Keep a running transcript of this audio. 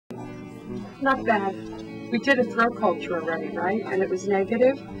Not bad. We did a throat culture already, right? And it was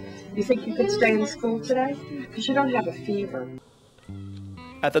negative. You think you could stay in school today? Because you don't have a fever.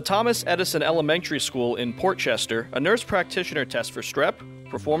 At the Thomas Edison Elementary School in Portchester, a nurse practitioner tests for strep,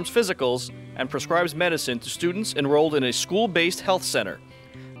 performs physicals, and prescribes medicine to students enrolled in a school-based health center,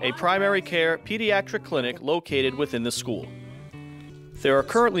 a primary care pediatric clinic located within the school. There are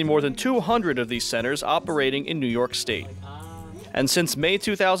currently more than 200 of these centers operating in New York State. And since May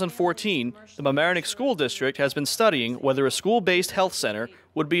 2014, the Mamaroneck School District has been studying whether a school-based health center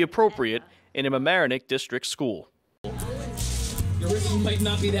would be appropriate in a Mamaroneck District school. Your wrist might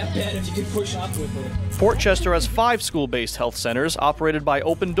not be that bad if you can push up with it. Portchester has 5 school-based health centers operated by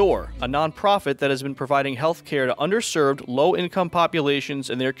Open Door, a nonprofit that has been providing health care to underserved, low-income populations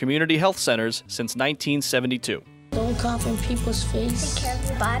in their community health centers since 1972. Don't cough in people's face. Take care of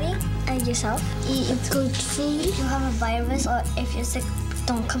your body and yourself. Eat good food. If you have a virus or if you're sick,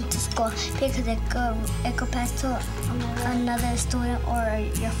 don't come to school because it could pass to another student or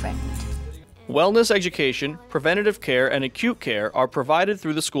your friend. Wellness education, preventative care, and acute care are provided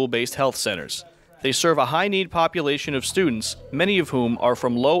through the school-based health centers. They serve a high-need population of students, many of whom are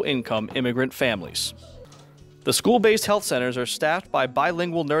from low-income immigrant families. The school-based health centers are staffed by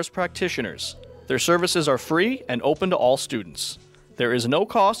bilingual nurse practitioners. Their services are free and open to all students. There is no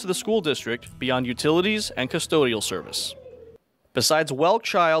cost to the school district beyond utilities and custodial service. Besides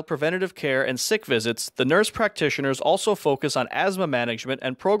well-child preventative care and sick visits, the nurse practitioners also focus on asthma management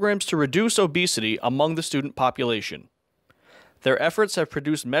and programs to reduce obesity among the student population. Their efforts have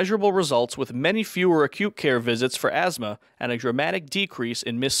produced measurable results with many fewer acute care visits for asthma and a dramatic decrease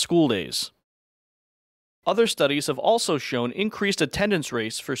in missed school days. Other studies have also shown increased attendance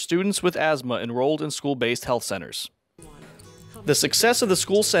rates for students with asthma enrolled in school-based health centers. The success of the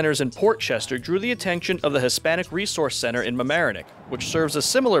school centers in Portchester drew the attention of the Hispanic Resource Center in Mamaroneck, which serves a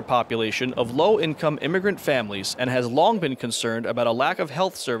similar population of low-income immigrant families and has long been concerned about a lack of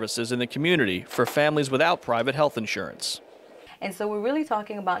health services in the community for families without private health insurance. And so we're really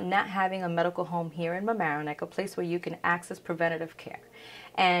talking about not having a medical home here in Mamaroneck, a place where you can access preventative care.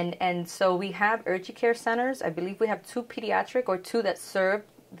 And so we have urgent care centers. I believe we have 2 pediatric or 2 that serve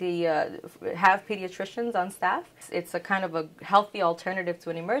have pediatricians on staff. It's a kind of a healthy alternative to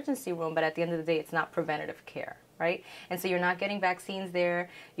an emergency room, but at the end of the day, it's not preventative care, right? And so you're not getting vaccines there,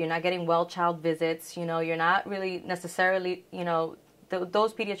 you're not getting well child visits, you're not really necessarily,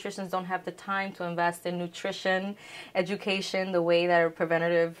 those pediatricians don't have the time to invest in nutrition, education, the way that a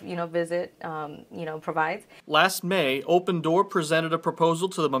preventative, visit, provides. Last May, Open Door presented a proposal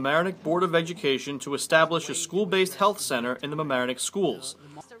to the Mamaroneck Board of Education to establish a school-based health center in the Mamaroneck schools,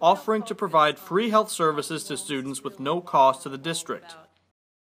 offering to provide free health services to students with no cost to the district.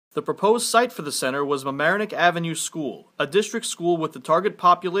 The proposed site for the center was Mamaroneck Avenue School, a district school with the target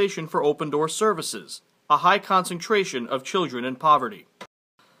population for Open Door services, a high concentration of children in poverty.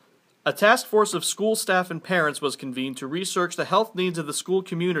 A task force of school staff and parents was convened to research the health needs of the school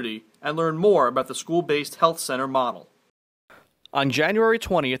community and learn more about the school-based health center model. On January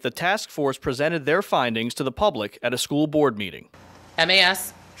 20th, the task force presented their findings to the public at a school board meeting.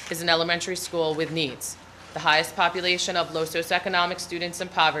 MAS is an elementary school with needs. The highest population of low socioeconomic students in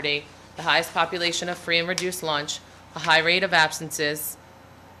poverty, the highest population of free and reduced lunch, a high rate of absences,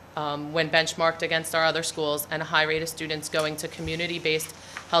 when benchmarked against our other schools, and a high rate of students going to community-based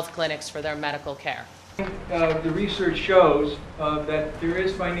health clinics for their medical care. The research shows that there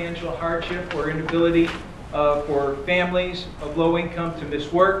is financial hardship or inability for families of low income to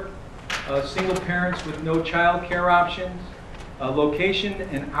miss work, single parents with no child care options, location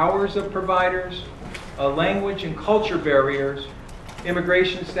and hours of providers, language and culture barriers,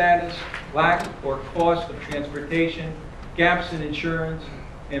 immigration status, lack or cost of transportation, gaps in insurance,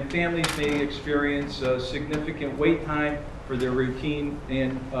 and families may experience significant wait time for their routine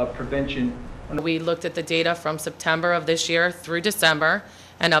and prevention. We looked at the data from September of this year through December,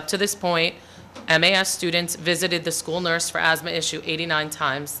 and up to this point, MAS students visited the school nurse for asthma issue 89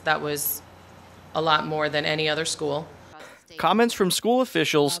 times. That was a lot more than any other school. Comments from school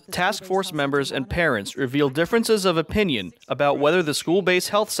officials, task force members, and parents reveal differences of opinion about whether the school-based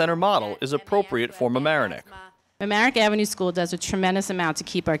health center model is appropriate for Mamaroneck. Mamaroneck Avenue School does a tremendous amount to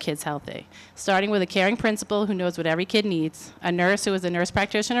keep our kids healthy, starting with a caring principal who knows what every kid needs, a nurse who is a nurse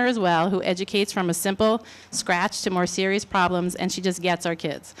practitioner as well, who educates from a simple scratch to more serious problems, and she just gets our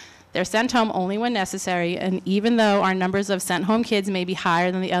kids. They're sent home only when necessary, and even though our numbers of sent home kids may be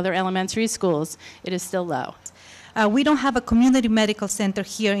higher than the other elementary schools, it is still low. We don't have a community medical center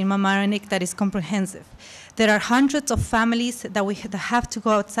here in Mamaroneck that is comprehensive. There are hundreds of families that have to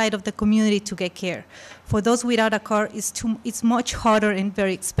go outside of the community to get care. For those without a car, it's much harder and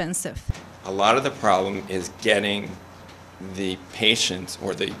very expensive. A lot of the problem is getting the patients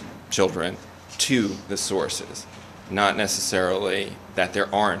or the children to the sources, not necessarily that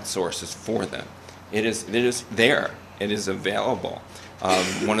there aren't sources for them. It is there. It is available.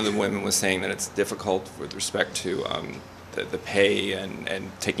 One of the women was saying that it's difficult with respect to the pay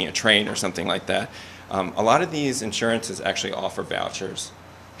and taking a train or something like that. A lot of these insurances actually offer vouchers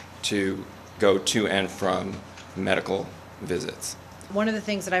to go to and from medical visits. One of the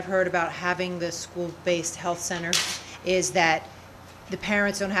things that I've heard about having the school-based health center is that the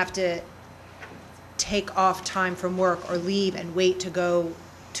parents don't have to take off time from work or leave and wait to go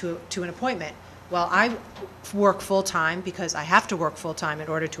to an appointment. Well, I work full-time because I have to work full-time in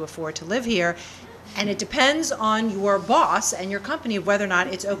order to afford to live here, and it depends on your boss and your company of whether or not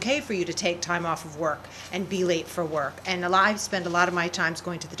it's okay for you to take time off of work and be late for work. And I spend a lot of my time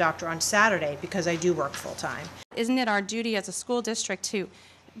going to the doctor on Saturday because I do work full-time. Isn't it our duty as a school district to,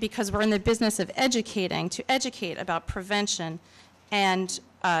 because we're in the business of educating, to educate about prevention and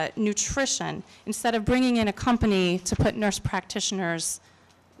nutrition, instead of bringing in a company to put nurse practitioners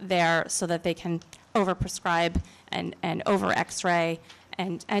there so that they can overprescribe and over x-ray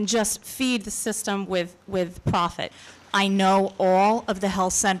and just feed the system with profit. I know all of the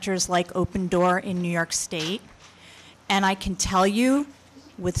health centers like Open Door in New York State, and I can tell you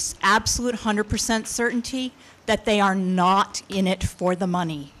with absolute 100% certainty that they are not in it for the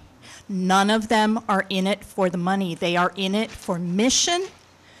money. None of them are in it for the money. They are in it for mission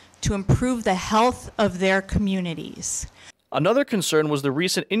to improve the health of their communities. Another concern was the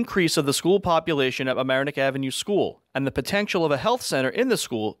recent increase of the school population at Mamaroneck Avenue School and the potential of a health center in the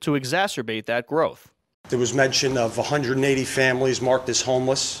school to exacerbate that growth. There was mention of 180 families marked as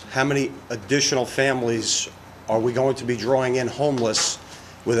homeless. How many additional families are we going to be drawing in homeless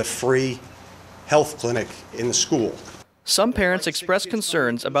with a free health clinic in the school? Some parents expressed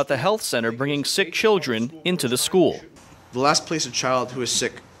concerns about the health center bringing sick children into the school. The last place a child who is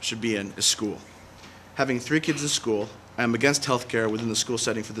sick should be in is school. Having 3 kids in school, I am against health care within the school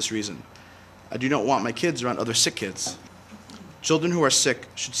setting for this reason. I do not want my kids around other sick kids. Children who are sick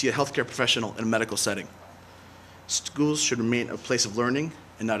should see a healthcare professional in a medical setting. Schools should remain a place of learning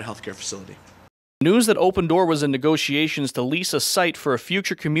and not a healthcare facility. News that Open Door was in negotiations to lease a site for a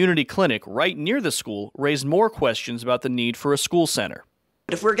future community clinic right near the school raised more questions about the need for a school center.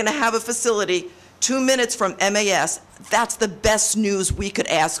 If we're going to have a facility 2 minutes from MAS, that's the best news we could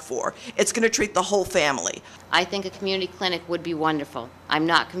ask for. It's going to treat the whole family. I think a community clinic would be wonderful. I'm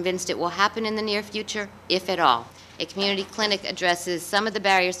not convinced it will happen in the near future, if at all. A community clinic addresses some of the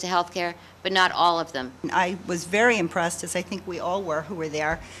barriers to health care, but not all of them. I was very impressed, as I think we all were who were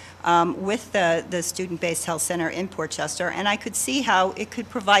there, with the student-based health center in Portchester, and I could see how it could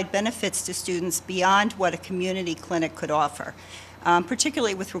provide benefits to students beyond what a community clinic could offer,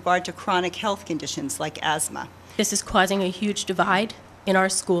 particularly with regard to chronic health conditions like asthma. This is causing a huge divide in our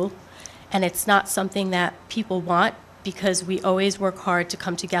school, and it's not something that people want because we always work hard to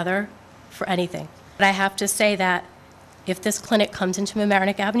come together for anything. But I have to say that if this clinic comes into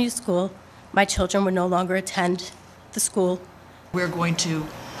Mamaroneck Avenue School, my children would no longer attend the school. We're going to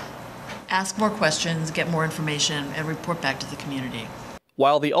ask more questions, get more information, and report back to the community.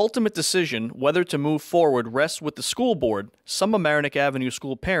 While the ultimate decision whether to move forward rests with the school board, some Mamaroneck Avenue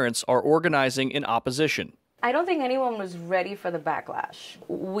School parents are organizing in opposition. I don't think anyone was ready for the backlash.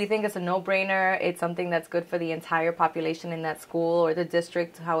 We think it's a no-brainer. It's something that's good for the entire population in that school or the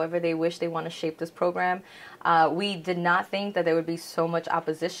district, however they wish they want to shape this program. We did not think that there would be so much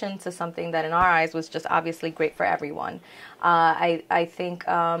opposition to something that in our eyes was just obviously great for everyone. I think,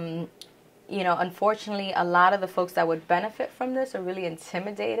 you know, unfortunately, a lot of the folks that would benefit from this are really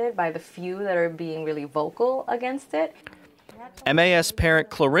intimidated by the few that are being really vocal against it. MAS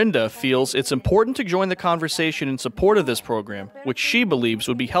parent Clorinda feels it's important to join the conversation in support of this program, which she believes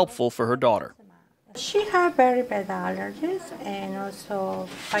would be helpful for her daughter. She had very bad allergies and also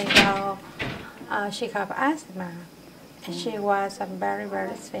find out she have asthma. And she was very,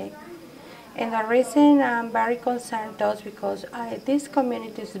 very sick. And the reason I'm very concerned is because this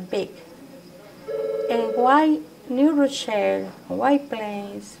community is big. And why New Rochelle, White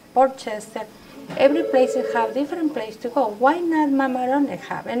Plains, Portchester, every place have different place to go. Why not Mamaroneck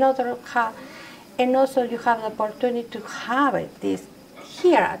have another have, and also you have the opportunity to have this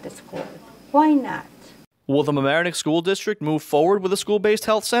here at the school. Why not? Will the Mamaroneck School District move forward with a school-based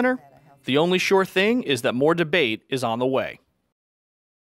health center? The only sure thing is that more debate is on the way.